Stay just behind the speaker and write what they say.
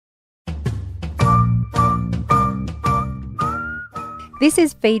This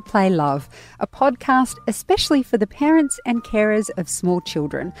is Feed, Play, Love, a podcast especially for the parents and carers of small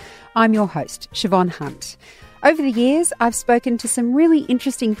children. I'm your host, Siobhan Hunt. Over the years, I've spoken to some really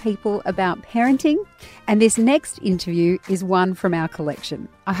interesting people about parenting, and this next interview is one from our collection.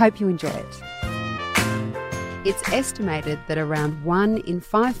 I hope you enjoy it. It's estimated that around 1 in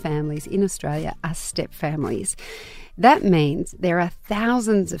 5 families in Australia are step families. That means there are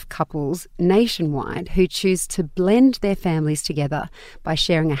thousands of couples nationwide who choose to blend their families together by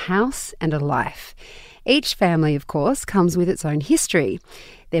sharing a house and a life. Each family, of course, comes with its own history.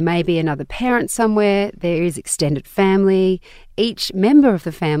 There may be another parent somewhere, there is extended family. Each member of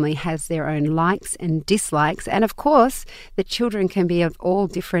the family has their own likes and dislikes, and of course, the children can be of all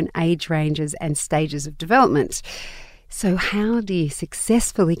different age ranges and stages of development. So how do you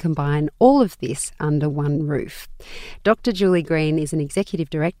successfully combine all of this under one roof? Dr. Julie Green is an Executive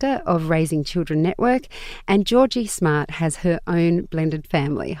Director of Raising Children Network, and Georgie Smart has her own blended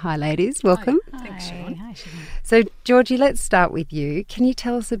family. Hi ladies, welcome. Hi. Thanks, Siobhan. Hi, Siobhan. So Georgie, let's start with you. Can you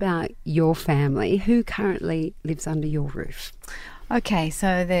tell us about your family? Who currently lives under your roof? Okay,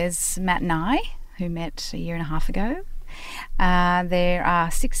 so there's Matt and I, who met a year and a half ago. There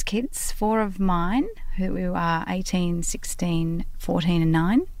are 6 kids, 4 of mine, who are 18, 16, 14 and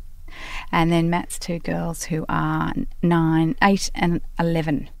 9. And then Matt's 2 girls who are 9, 8 and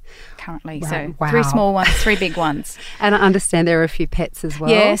 11 currently. Wow. So Wow. 3 small ones, 3 big ones. And I understand there are a few pets as well.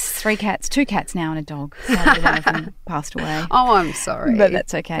 Yes, 3 cats, 2 cats now and a dog. So one of them passed away. Oh, I'm sorry. But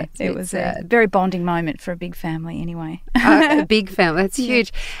that's okay. That's it was sad. a very bonding moment for a big family anyway. A big family, that's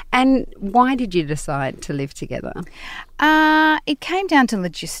huge. And why did you decide to live together? It came down to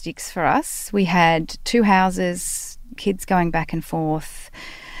logistics for us. We had 2 houses, kids going back and forth,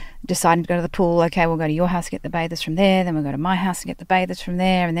 deciding to go to the pool. Okay, we'll go to your house, get the bathers from there, then we'll go to my house and get the bathers from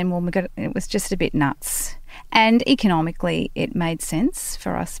there, and then it was just a bit nuts. And economically, it made sense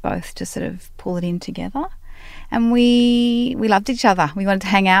for us both to sort of pull it in together. And we loved each other. We wanted to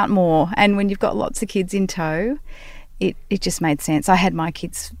hang out more. And when you've got lots of kids in tow, it just made sense. I had my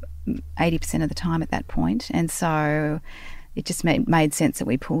kids 80% of the time at that point, and so it just made sense that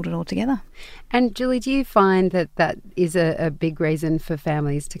we pulled it all together. And Julie, do you find that that is a big reason for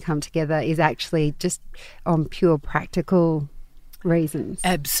families to come together, is actually just on pure practical reasons?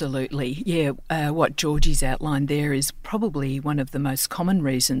 Absolutely. Yeah, what Georgie's outlined there is probably one of the most common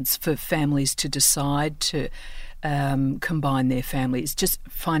reasons for families to decide to combine their families, just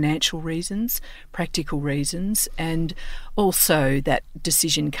financial reasons, practical reasons, and also that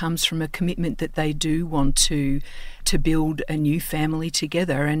decision comes from a commitment that they do want to build a new family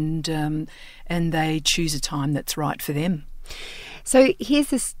together, and they choose a time that's right for them. So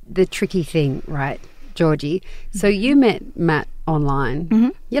here's the tricky thing, right, Georgie? So you met Matt online. Mm-hmm.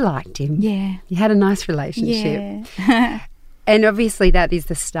 You liked him. Yeah. You had a nice relationship. Yeah. And obviously that is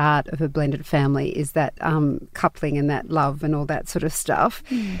the start of a blended family, is that coupling and that love and all that sort of stuff.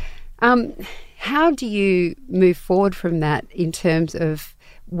 How do you move forward from that in terms of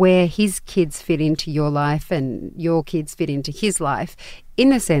where his kids fit into your life and your kids fit into his life, in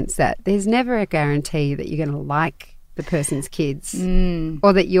the sense that there's never a guarantee that you're going to like the person's kids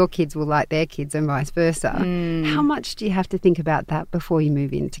or that your kids will like their kids and vice versa. How much do you have to think about that before you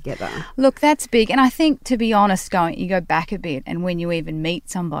move in together? Look, that's big. And I think, to be honest, you go back a bit, and when you even meet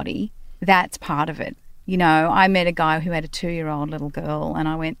somebody, that's part of it. You know, I met a guy who had a 2-year-old little girl, and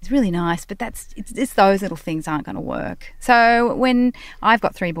I went, it's really nice, but it's those little things aren't going to work. So when I've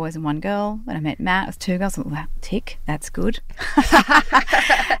got 3 boys and 1 girl, when I met Matt, it was 2 girls. I thought, well, tick, that's good.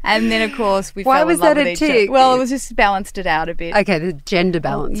 And then, of course, we fell in love with each other. Why was that a tick? Well, it was just balanced it out a bit. Okay, the gender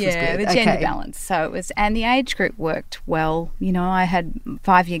balance was good. Yeah, the gender balance. So it was, and the age group worked well. You know, I had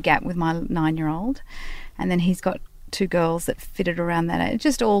 5-year gap with my 9-year-old, and then he's got 2 girls that fitted around that age. It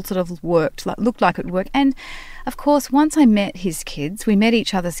just all sort of worked, looked like it would work. And of course, once I met his kids, we met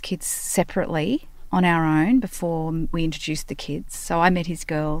each other's kids separately on our own before we introduced the kids. So I met his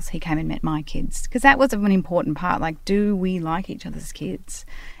girls, he came and met my kids, because that was an important part. Like, do we like each other's kids?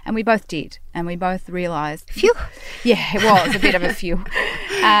 And we both did, and we both realised... Phew! Yeah, it was a bit of a phew.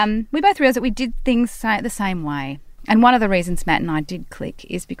 We both realised that we did things the same way. And one of the reasons Matt and I did click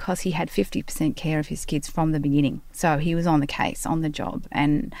is because he had 50% care of his kids from the beginning. So he was on the case, on the job,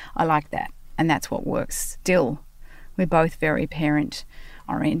 and I like that. And that's what works still. We're both very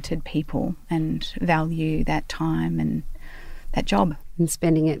parent-oriented people and value that time and that job. And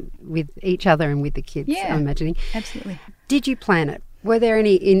spending it with each other and with the kids, Yeah, I'm imagining. Absolutely. Did you plan it? Were there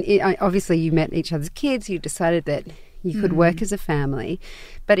any... obviously, you met each other's kids, you decided that you could work as a family.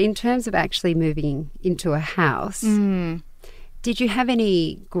 But in terms of actually moving into a house, did you have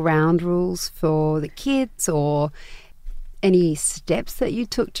any ground rules for the kids, or any steps that you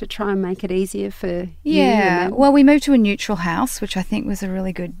took to try and make it easier for you? Yeah, well, we moved to a neutral house, which I think was a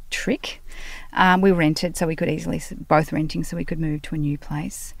really good trick. We rented, so we could easily, both renting, so we could move to a new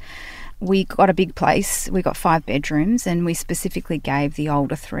place. We got a big place. We got 5 bedrooms, and we specifically gave the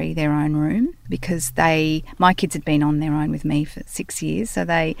older 3 their own room because my kids had been on their own with me for 6 years, so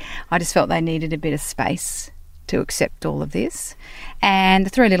I just felt they needed a bit of space to accept all of this. And the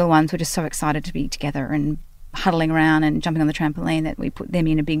 3 little ones were just so excited to be together and huddling around and jumping on the trampoline that we put them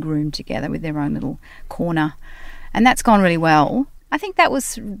in a big room together with their own little corner. And that's gone really well. I think that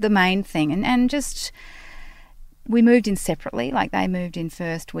was the main thing. And just... we moved in separately, like they moved in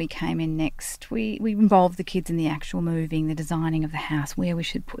first, we came in next. We involved the kids in the actual moving, the designing of the house, where we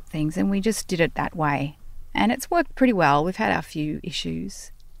should put things, and we just did it that way. And it's worked pretty well. We've had our few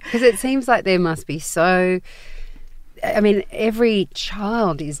issues. Because it seems like there must be every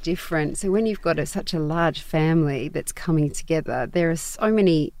child is different. So when you've got such a large family that's coming together, there are so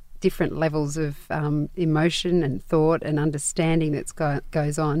many different levels of emotion and thought and understanding that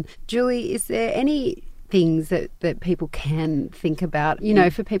goes on. Julie, is there any things that people can think about,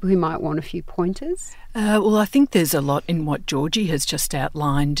 for people who might want a few pointers? Well, I think there's a lot in what Georgie has just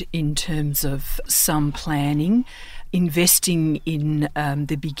outlined in terms of some planning, investing in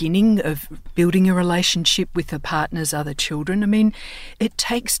the beginning of building a relationship with a partner's other children. I mean, it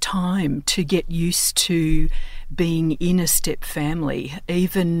takes time to get used to being in a step family,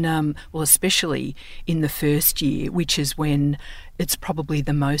 even, especially in the first year, which is when it's probably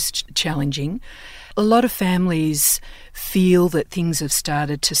the most challenging. A lot of families feel that things have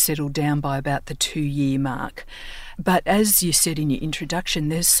started to settle down by about the 2-year mark. But as you said in your introduction,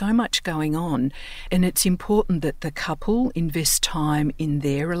 there's so much going on, and it's important that the couple invest time in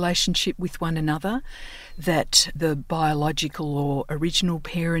their relationship with one another, that the biological or original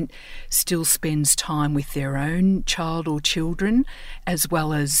parent still spends time with their own child or children, as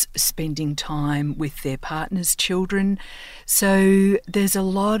well as spending time with their partner's children. So there's a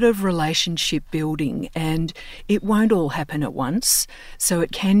lot of relationship building, and it won't all happen at once. So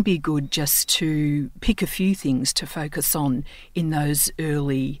it can be good just to pick a few things to focus on in those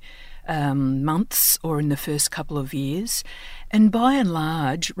early months or in the first couple of years. And by and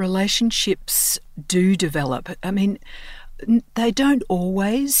large, relationships do develop. I mean, they don't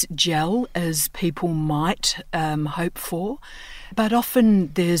always gel as people might hope for, but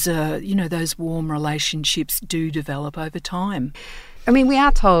often there's those warm relationships do develop over time. I mean, we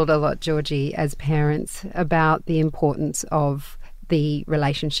are told a lot, Georgie, as parents about the importance of the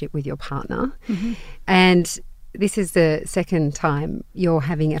relationship with your partner. Mm-hmm. And this is the second time you're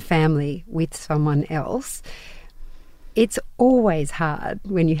having a family with someone else. It's always hard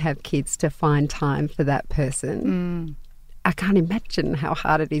when you have kids to find time for that person. I can't imagine how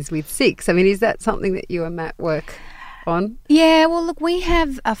hard it is with 6. I mean, is that something that you and Matt work on? Yeah, well, look, we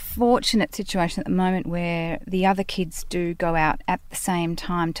have a fortunate situation at the moment where the other kids do go out at the same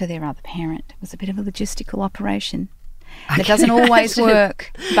time to their other parent. It was a bit of a logistical operation. It doesn't always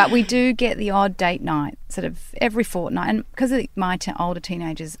work, but we do get the odd date night sort of every fortnight. And because my older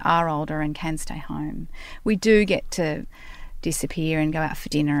teenagers are older and can stay home, we do get to disappear and go out for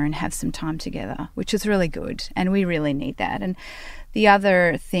dinner and have some time together, which is really good, and we really need that. And the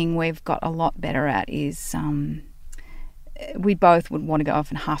other thing we've got a lot better at is we both would want to go off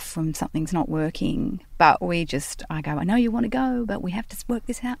and huff when something's not working, but I go, I know you want to go, but we have to work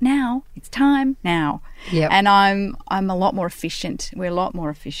this out now. It's time now. Yep. And I'm a lot more efficient. We're a lot more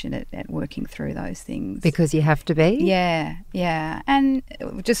efficient at working through those things. Because you have to be? Yeah. And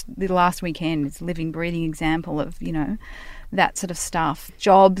just the last weekend, it's a living, breathing example of, that sort of stuff.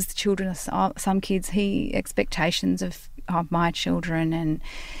 Jobs, the children, some kids, expectations of my children, and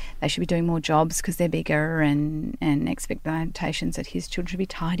they should be doing more jobs because they're bigger, and expectations that his children should be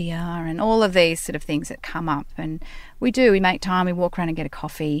tidier, and all of these sort of things that come up. And we make time, we walk around and get a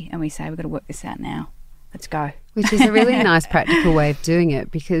coffee, and we say, we've got to work this out now. Let's go. Which is a really nice practical way of doing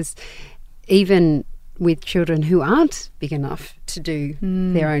it, because even with children who aren't big enough to do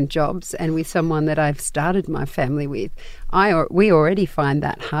their own jobs, and with someone that I've started my family with, we already find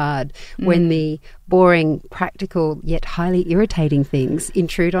that hard when the boring, practical, yet highly irritating things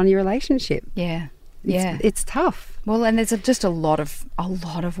intrude on your relationship. Yeah. It's tough. Well, and there's just a lot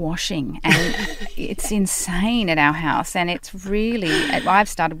of washing, and it's insane at our house. And it's really, I've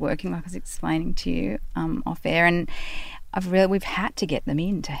started working, like I was explaining to you off air, and we've had to get them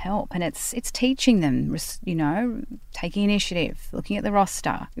in to help, and it's teaching them, taking initiative, looking at the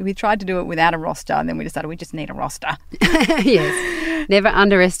roster. We tried to do it without a roster, and then we decided we just need a roster. Yes. Never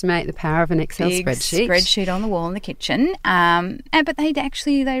underestimate the power of an Excel spreadsheet. Spreadsheet on the wall in the kitchen. But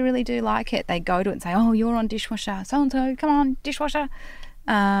they really do like it. They go to it and say, "Oh, you're on dishwasher, so and so, come on, dishwasher,"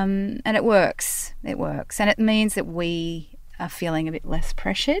 and it works. It works, and it means that we are feeling a bit less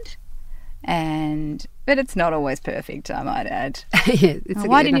pressured. But it's not always perfect, I might add. Yeah,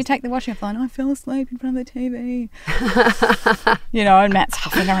 why didn't you take the washing off line? I fell asleep in front of the TV. And Matt's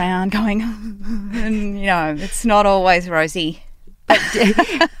huffing around going, and, it's not always rosy.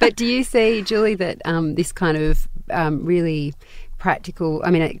 But do you see, Julie, that this kind of really practical,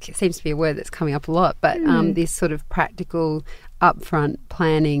 it seems to be a word that's coming up a lot, but this sort of practical upfront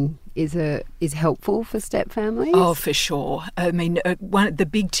planning is helpful for step families? Oh, for sure. The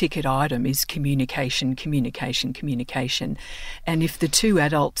big ticket item is communication. And if the two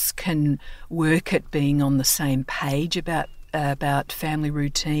adults can work at being on the same page about family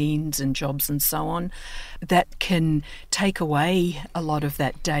routines and jobs and so on, that can take away a lot of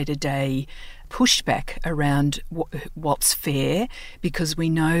that day-to-day pushback around what's fair, because we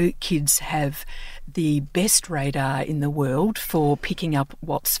know kids have the best radar in the world for picking up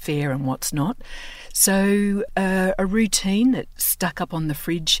what's fair and what's not. So a routine that's stuck up on the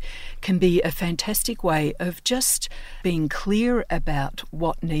fridge can be a fantastic way of just being clear about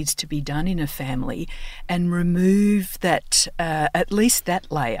what needs to be done in a family and remove that, at least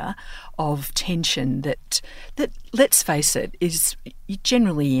that layer of tension that let's face it, is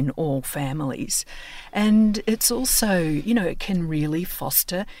generally in all families. And it's also, it can really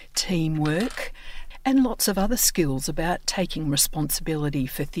foster teamwork and lots of other skills about taking responsibility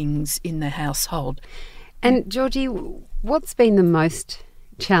for things in the household. And Georgie, what's been the most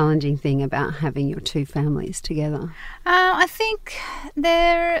challenging thing about having your two families together? I think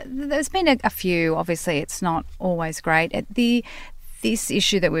there's been a few. Obviously, it's not always great. This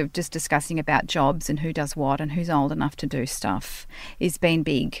issue that we're just discussing about jobs and who does what and who's old enough to do stuff has been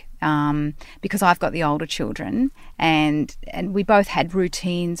big, because I've got the older children, and we both had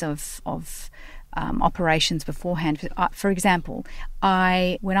routines of operations beforehand. For example,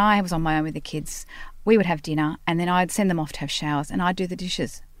 when I was on my own with the kids, we would have dinner and then I'd send them off to have showers and I'd do the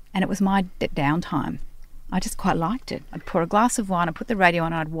dishes, and it was my downtime. I just quite liked it. I'd pour a glass of wine, I'd put the radio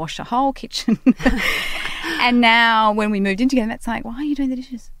on, and I'd wash the whole kitchen. And now when we moved in together, Matt's like, "Why are you doing the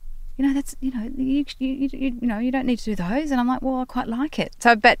dishes? That's you don't need to do those." And I'm like, "Well, I quite like it."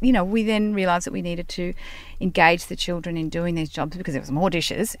 So, but we then realised that we needed to engage the children in doing these jobs because there was more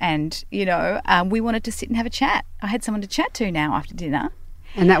dishes, and we wanted to sit and have a chat. I had someone to chat to now after dinner.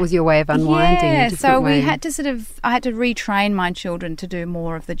 And that was your way of unwinding. Yeah, so I had to retrain my children to do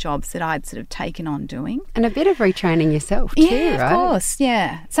more of the jobs that I'd sort of taken on doing. And a bit of retraining yourself too, right? Yeah, of course,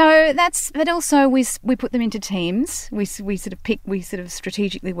 yeah. So but also we put them into teams. We sort of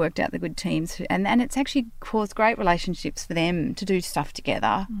strategically worked out the good teams, and it's actually caused great relationships for them to do stuff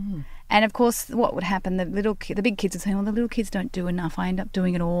together. Mm. And of course, what would happen, the big kids would say, "Well, the little kids don't do enough. I end up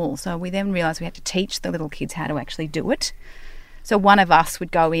doing it all." So we then realised we had to teach the little kids how to actually do it. So one of us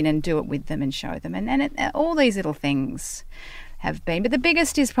would go in and do it with them and show them. And all these little things have been. But the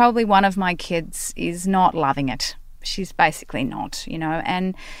biggest is probably one of my kids is not loving it. She's basically not,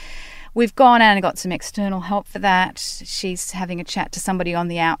 And we've gone out and got some external help for that. She's having a chat to somebody on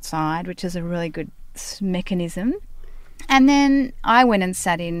the outside, which is a really good mechanism. And then I went and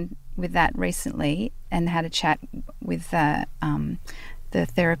sat in with that recently and had a chat with the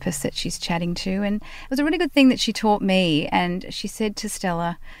therapist that she's chatting to, and it was a really good thing that she taught me. And she said to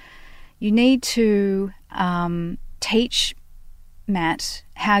Stella, "You need to teach Matt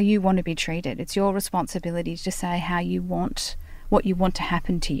how you want to be treated. It's your responsibility to say what you want to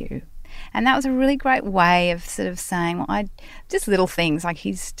happen to you." And that was a really great way of sort of saying, just little things like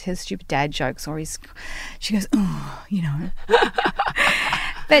his stupid dad jokes, or she goes, "Oh,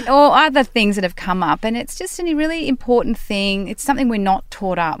 But or other things that have come up, and it's just a really important thing. It's something we're not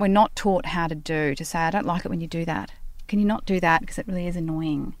taught up. We're not taught how to do, to say, "I don't like it when you do that. Can you not do that because it really is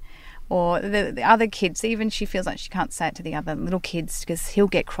annoying?" Or the other kids, even she feels like she can't say it to the other little kids because he'll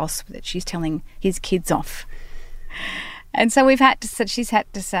get cross with it. She's telling his kids off. And so she's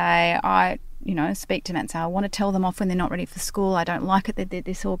had to say, speak to Matt and say, "I want to tell them off when they're not ready for school. I don't like it that they're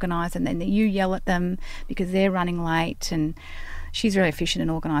disorganised, and then you yell at them because they're running late." And she's really efficient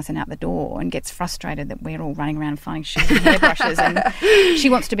and organised and out the door, and gets frustrated that we're all running around finding shoes and hairbrushes, and she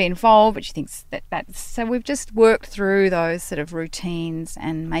wants to be involved, but she thinks that's... So we've just worked through those sort of routines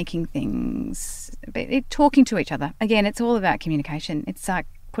and making things, talking to each other. Again, it's all about communication. It's like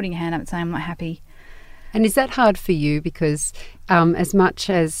putting your hand up and saying, "I'm not happy. And is that hard for you? Because as much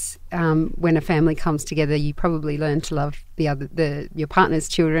as when a family comes together, you probably learn to love your partner's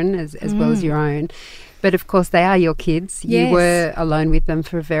children as well as your own. But of course, they are your kids. Yes. You were alone with them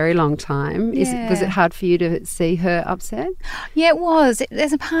for a very long time. Yeah. Was it hard for you to see her upset? Yeah, it was.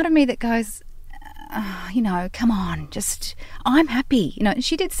 There's a part of me that goes, come on, I'm happy.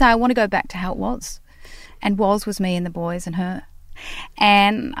 She did say, I want to go back to how it was. And was me and the boys and her.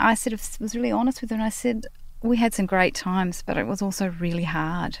 And I sort of was really honest with her, and I said, we had some great times, but it was also really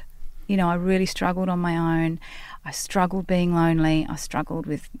hard. I really struggled on my own. I struggled being lonely. I struggled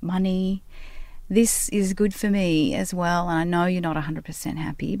with money. This is good for me as well, and I know you're not 100%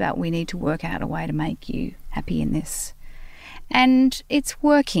 happy, but we need to work out a way to make you happy in this. And it's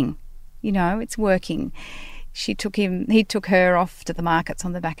working. It's working. He took her off to the markets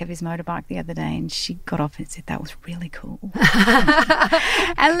on the back of his motorbike the other day, and she got off and said, that was really cool.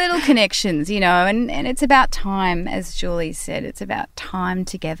 And little connections, and it's about time, as Julie said, it's about time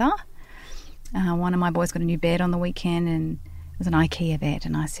together. One of my boys got a new bed on the weekend, and it was an IKEA bed,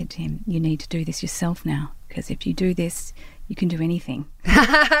 and I said to him, you need to do this yourself now, because if you do this, you can do anything.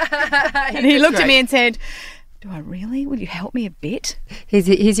 And he looked at me and said, do I really? Will you help me a bit? Here's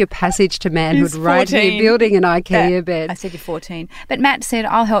your passage to manhood right here, building an IKEA bed. I said, you're 14. But Matt said,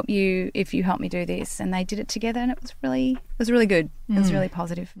 I'll help you if you help me do this. And they did it together, and it was really good. It was really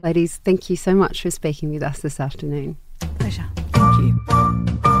positive. Ladies, thank you so much for speaking with us this afternoon. Pleasure. Thank you.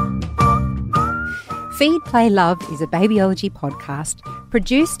 Feed, Play, Love is a babyology podcast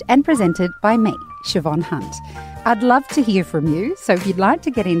produced and presented by me, Siobhan Hunt. I'd love to hear from you, so if you'd like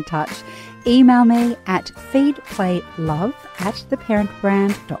to get in touch, email me at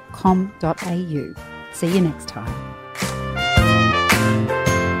feedplaylove@theparentbrand.com.au. See you next time.